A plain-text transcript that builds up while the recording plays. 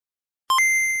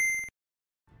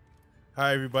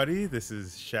Hi everybody, this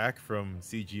is Shak from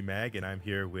CG Mag and I'm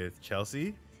here with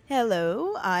Chelsea.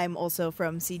 Hello, I'm also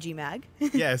from CG Mag.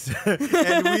 Yes,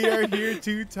 and we are here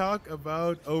to talk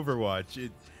about Overwatch.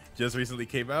 It just recently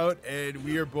came out and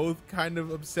we are both kind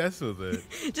of obsessed with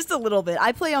it. Just a little bit.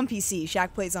 I play on PC.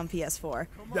 Shaq plays on PS4.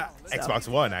 Yeah, Xbox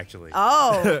One actually.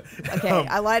 Oh, okay.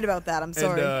 I lied about that. I'm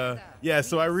sorry. And, yeah,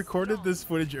 so I recorded this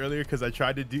footage earlier because we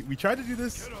tried to do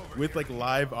this with like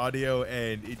live audio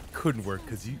and it couldn't work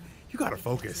because you gotta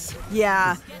focus.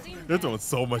 Yeah. They're throwing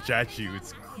so much at you.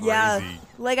 It's crazy. Yeah.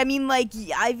 Like, I mean, like,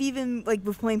 I've even, like,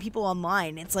 with playing people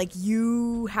online, it's like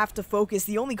you have to focus.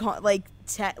 The only,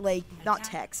 not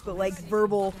text, but, like,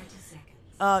 verbal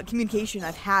communication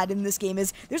I've had in this game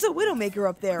is, there's a Widowmaker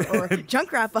up there, or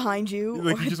Junkrat behind you.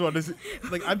 Like, you just want to,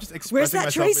 like, I'm just expressing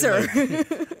Where's that myself. Tracer?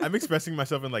 Like, I'm expressing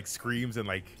myself in, like, screams and,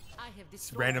 like,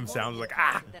 random sounds, like,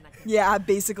 ah! Yeah,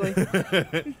 basically.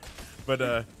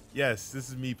 But, yes, this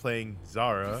is me playing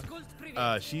Zara.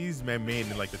 She's my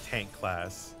main in like the tank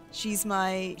class. She's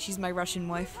my Russian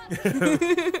wife.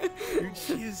 Dude,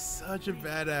 she is such a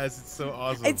badass. It's so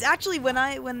awesome. It's actually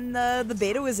when the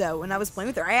beta was out, when I was playing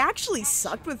with her, I actually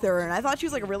sucked with her, and I thought she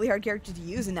was like a really hard character to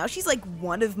use, and now she's like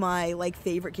one of my like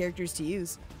favorite characters to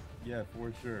use. Yeah,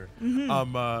 for sure.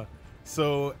 Mm-hmm.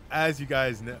 So as you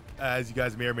guys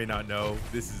may or may not know,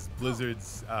 this is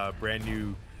Blizzard's brand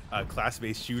new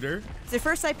class-based shooter. It's their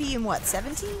first IP in what,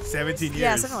 17 years? 17 years.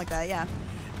 Yeah, something like that, yeah.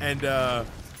 And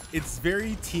it's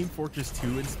very Team Fortress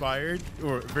 2 inspired,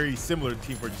 or very similar to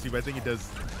Team Fortress 2, but I think it does,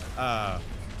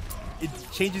 it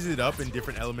changes it up in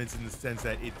different elements in the sense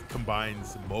that it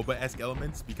combines MOBA-esque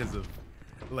elements because of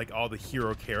like all the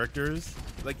hero characters.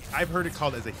 Like, I've heard it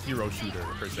called as a hero shooter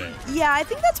per se. Yeah, I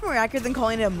think that's more accurate than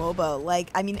calling it a MOBA. Like,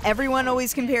 I mean, everyone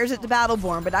always compares it to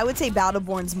Battleborn, but I would say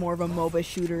Battleborn's more of a MOBA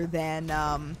shooter than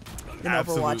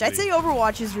Overwatch. I'd say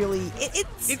Overwatch is really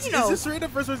it's you know, it's a straight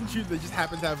up first person shooter that just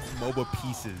happens to have MOBA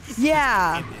pieces.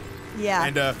 Yeah. In it. Yeah.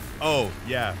 And oh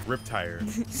yeah, Riptire,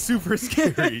 super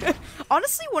scary.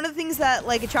 Honestly, one of the things that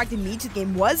like attracted me to the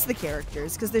game was the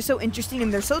characters, because they're so interesting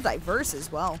and they're so diverse as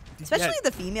well. Especially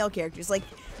the female characters. Like,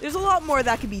 there's a lot more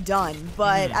that could be done,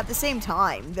 but at the same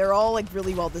time, they're all like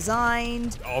really well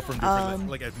designed. All from different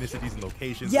like ethnicities and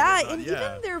locations. Yeah, and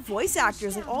even their voice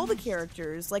actors, like all the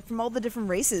characters, like from all the different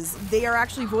races, they are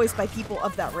actually voiced by people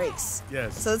of that race.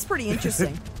 Yes. So it's pretty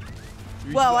interesting.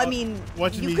 Well, I mean,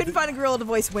 you couldn't find a gorilla to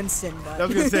voice Winston, but... I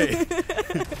was going to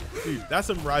say, dude, that's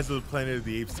some Rise of the Planet of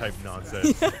the Apes type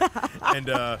nonsense. And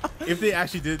if they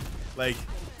actually did, like,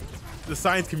 the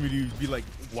science community would be like,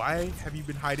 why have you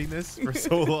been hiding this for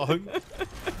so long?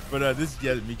 But this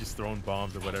is, me just throwing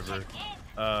bombs or whatever.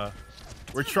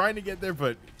 We're trying to get there,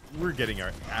 but we're getting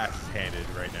our asses handed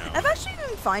right now. I've actually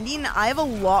been finding I have a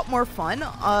lot more fun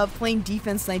of playing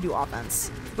defense than I do offense.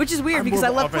 Which is weird because I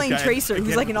love playing Tracer,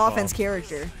 who's like an offense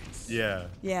character. Yeah.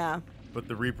 Yeah. But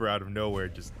the Reaper out of nowhere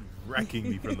just wrecking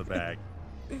me from the back.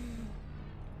 When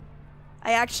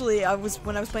I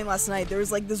was playing last night, there was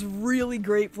like this really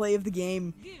great play of the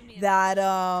game that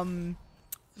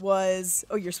was...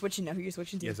 Oh, you're switching now. Who you're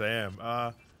switching to? Yes, I am.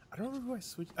 I don't remember who I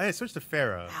switched. I switched to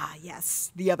Farah. Ah,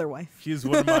 yes, the other wife. She's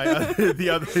one of my the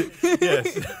other.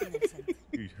 Yes,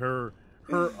 dude, her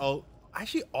ult.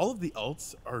 Actually, all of the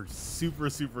ults are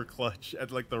super clutch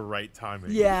at like the right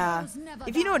timing. Yeah,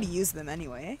 if you know how to use them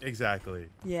anyway. Exactly.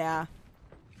 Yeah.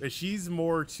 She's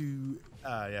more to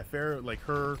Farah. Like,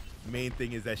 her main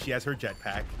thing is that she has her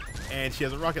jetpack and she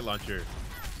has a rocket launcher.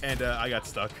 And I got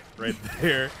stuck right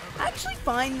there. I actually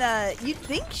find that you'd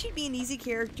think she'd be an easy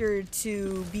character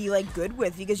to be like good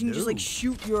with, because you can just like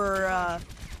shoot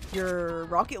your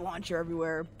rocket launcher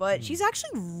everywhere. But she's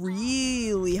actually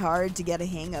really hard to get a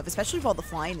hang of, especially with all the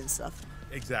flying and stuff.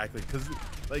 Exactly, because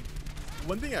like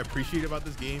one thing I appreciate about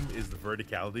this game is the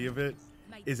verticality of it.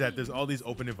 Is that there's all these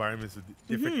open environments with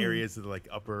different areas of like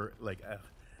upper like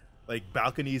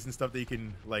balconies and stuff that you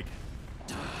can like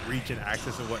reach and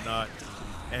access and whatnot.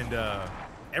 And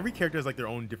every character has like their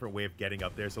own different way of getting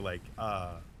up there. So like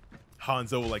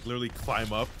Hanzo will like literally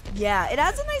climb up. Yeah, it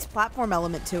adds a nice platform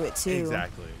element to it too.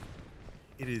 Exactly.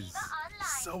 It is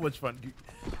so much fun. Dude,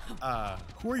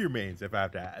 who are your mains, if I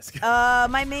have to ask?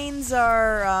 My mains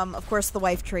are, of course, the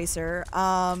wife Tracer,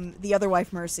 the other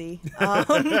wife Mercy.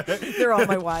 They're all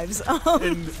my wives.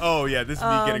 Oh yeah, this is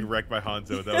me getting wrecked by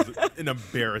Hanzo. That was an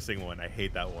embarrassing one. I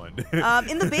hate that one.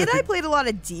 In the beta, I played a lot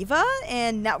of Diva,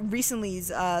 and now recently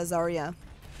Zarya.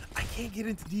 I can't get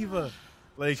into Diva.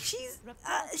 Like, she's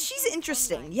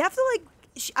interesting. You have to like.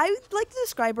 I would like to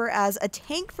describe her as a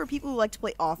tank for people who like to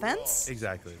play offense.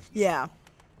 Exactly. Yeah.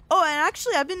 Oh, and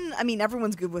actually,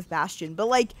 everyone's good with Bastion, but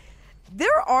like,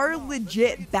 there are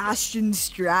legit Bastion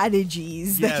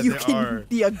strategies that you can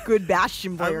be a good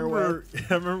Bastion player with.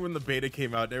 I remember when the beta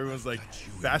came out, everyone's like,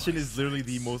 Bastion is literally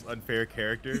the most unfair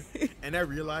character. And I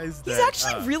realized that... He's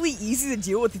actually really easy to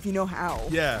deal with if you know how.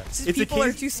 Yeah. It's just people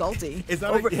are too salty. It's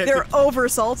not they're over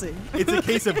salty. It's a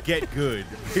case of get good,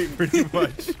 pretty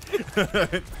much.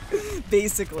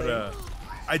 Basically. But,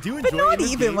 I do enjoy it. But not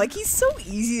even. Game. Like, he's so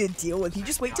easy to deal with. You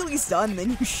just wait till he's done,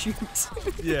 then you shoot.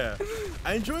 Yeah.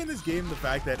 I enjoy in this game the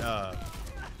fact that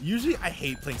usually I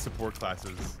hate playing support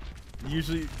classes.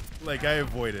 Usually, like, I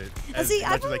avoid it as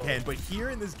much as I can. But here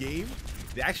in this game,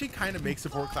 they actually kind of make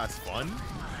support class fun.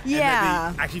 Yeah.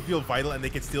 And they actually feel vital and they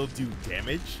can still do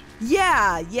damage.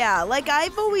 Yeah, yeah. Like,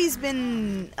 I've always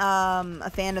been a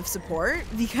fan of support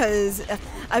because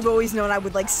I've always known I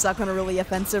would, like, suck on a really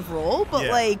offensive role. But,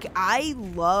 like, I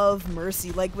love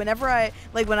Mercy. Like,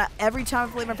 every time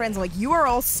I play with my friends, I'm like, you are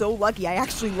all so lucky. I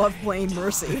actually love playing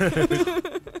Mercy.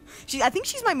 I think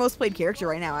she's my most played character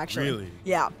right now, actually. Really?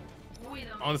 Yeah.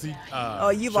 Honestly, oh,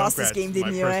 you lost this game,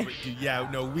 didn't you? Yeah,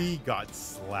 no, we got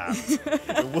slapped.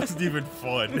 It wasn't even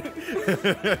fun.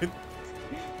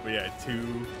 But yeah,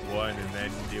 2-1, and then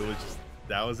it was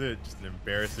that was it. Just an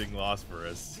embarrassing loss for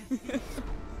us.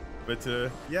 But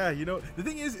yeah, you know, the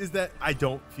thing is that I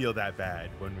don't feel that bad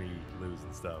when we lose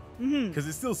and stuff, because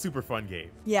it's still a super fun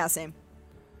game. Yeah, same.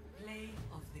 Play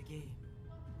of the game.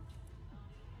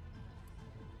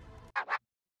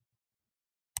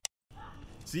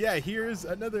 So yeah, here's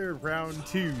another round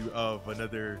 2 of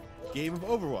another game of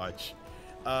Overwatch.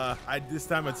 This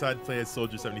time I decided to play as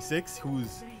Soldier 76,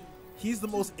 he's the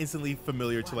most instantly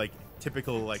familiar to like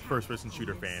typical like first-person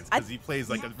shooter fans because he plays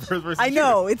like a first-person. I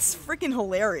know, it's freaking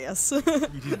hilarious.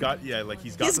 He's got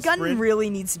his gun sprint. really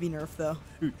needs to be nerfed though.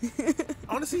 Dude,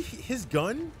 honestly, his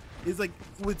gun is like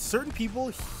with certain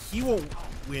people he won't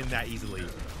win that easily,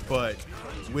 but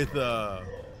with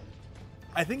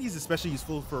I think he's especially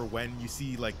useful for when you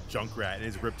see like Junkrat and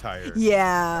his Riptire.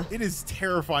 Yeah. It is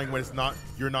terrifying when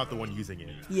you're not the one using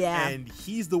it. Yeah. And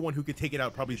he's the one who could take it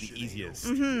out probably the easiest.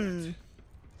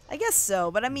 I guess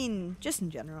so, but I mean, just in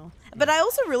general. But I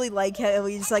also really like how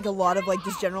he's like a lot of like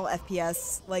just general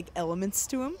FPS like elements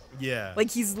to him. Yeah.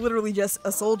 Like he's literally just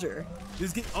a soldier.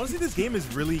 Honestly, this game is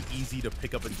really easy to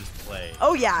pick up and just play.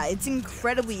 Oh yeah, it's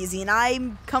incredibly easy, and I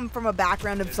come from a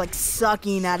background of like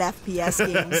sucking at FPS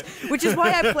games, which is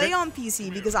why I play on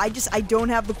PC because I don't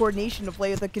have the coordination to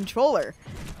play with a controller.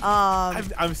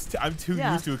 I'm too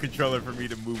used to a controller for me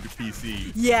to move to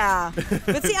PC. Yeah,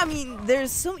 but see, I mean,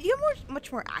 you have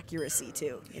much more accuracy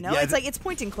too. You know, Yeah, it's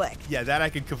point and click. Yeah, that I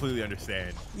can completely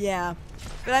understand. Yeah,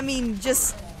 but I mean,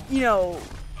 just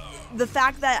the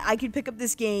fact that I could pick up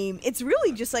this game, it's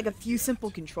really just like a few simple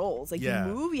controls. Like you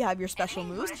move, you have your special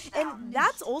moves, and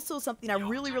that's also something I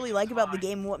really, really like about the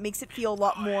game. And what makes it feel a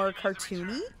lot more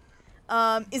cartoony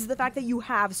is the fact that you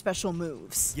have special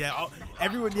moves. Yeah,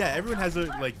 everyone has a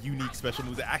like unique special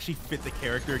moves that actually fit the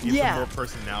character, gives them more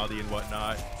personality and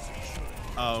whatnot.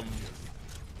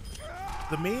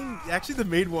 The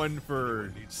main one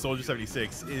for Soldier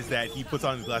 76 is that he puts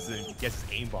on his glasses and gets his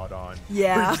aimbot on.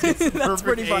 Yeah, that's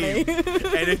pretty funny.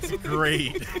 And it's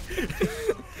great.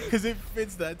 Because it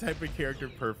fits that type of character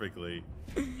perfectly.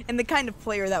 And the kind of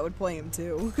player that would play him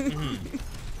too.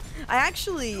 I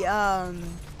actually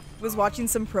was watching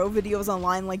some pro videos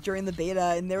online like during the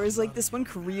beta, and there was like this one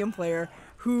Korean player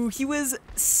who he was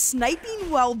sniping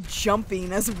while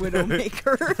jumping as a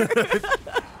Widowmaker.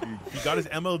 He got his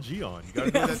MLG on. You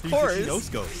gotta get that 360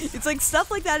 no-scope. It's like stuff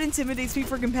like that intimidates me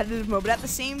for competitive mode, but at the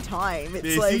same time,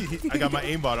 it's like... I got my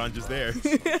aimbot on just there.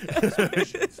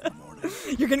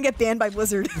 You're gonna get banned by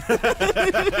Blizzard.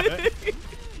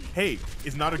 Hey,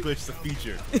 it's not a glitch, it's a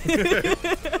feature.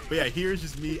 But yeah, here's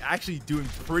just me actually doing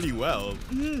pretty well.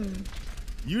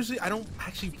 Usually, I don't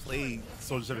actually play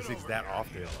Soldier 76 that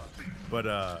often, but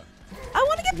I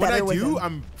want to get better with him. when I do,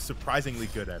 I'm surprisingly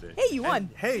good at it. Hey, you won.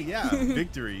 Hey, yeah,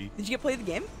 victory. Did you get play the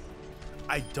game?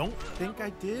 I don't think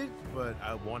I did, but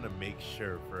I want to make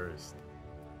sure first.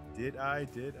 Did I?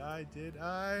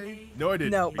 No, I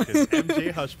didn't. No. Because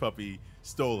MJ Hush Puppy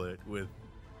stole it was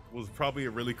probably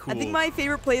a really cool. I think my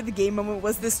favorite play of the game moment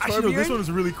was this Torbjorn. Actually, no, this one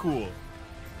was really cool.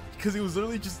 Because it was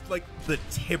literally just like the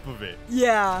tip of it.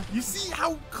 Yeah. You see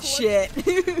how shit.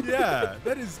 Yeah,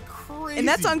 that is crazy. And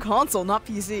that's on console, not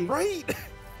PC. Right?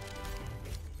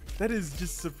 That is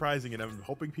just surprising, and I'm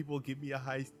hoping people give me a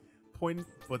high point,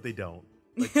 but they don't.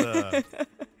 Like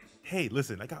hey,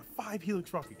 listen, I got 5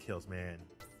 Helix rocket kills, man.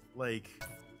 Like,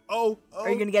 are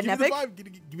you gonna get an epic?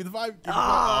 Give me the 5.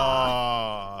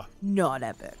 Ah, not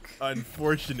epic.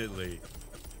 Unfortunately.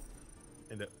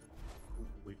 And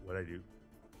wait, what'd I do?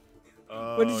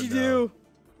 What did you do?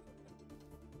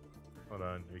 Hold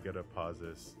on, we gotta pause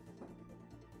this.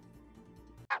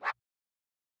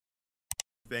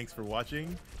 Thanks for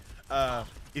watching.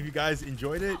 If you guys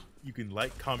enjoyed it, you can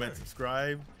like, comment,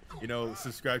 subscribe. You know,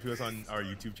 subscribe to us on our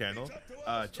YouTube channel.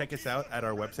 Check us out at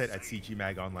our website at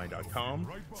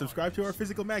cgmagonline.com. Subscribe to our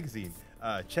physical magazine.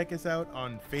 Check us out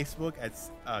on Facebook at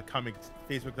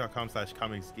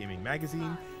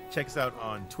facebook.com/comicsgamingmagazine. Check us out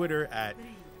on Twitter at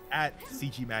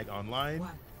cgmagonline.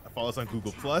 Follow us on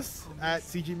Google Plus at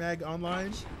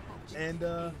cgmagonline.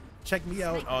 And check me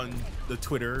out on the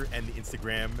Twitter and the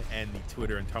Instagram and the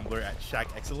Twitter and Tumblr at Shak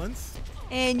Excellence.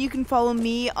 And you can follow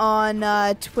me on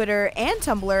Twitter and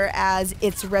Tumblr as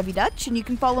It's Revy Dutch, and you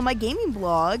can follow my gaming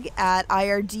blog at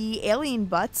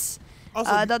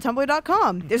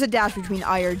irdalienbutts.tumblr.com. There's a dash between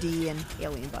IRD and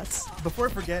Alien Butts. Before I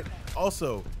forget,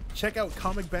 also check out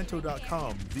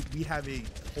comicbento.com. We have a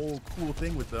whole cool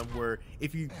thing with them where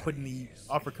if you put in the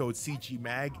offer code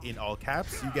CGMAG in all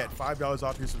caps, you get $5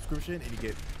 off your subscription and you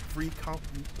get free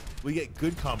we get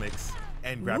good comics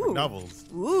and graphic novels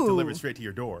delivered straight to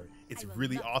your door. It's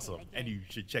really awesome and you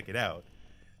should check it out.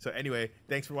 So anyway,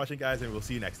 thanks for watching, guys, and we'll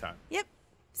see you next time. Yep.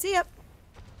 See ya.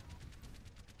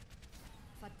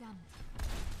 Verdammt.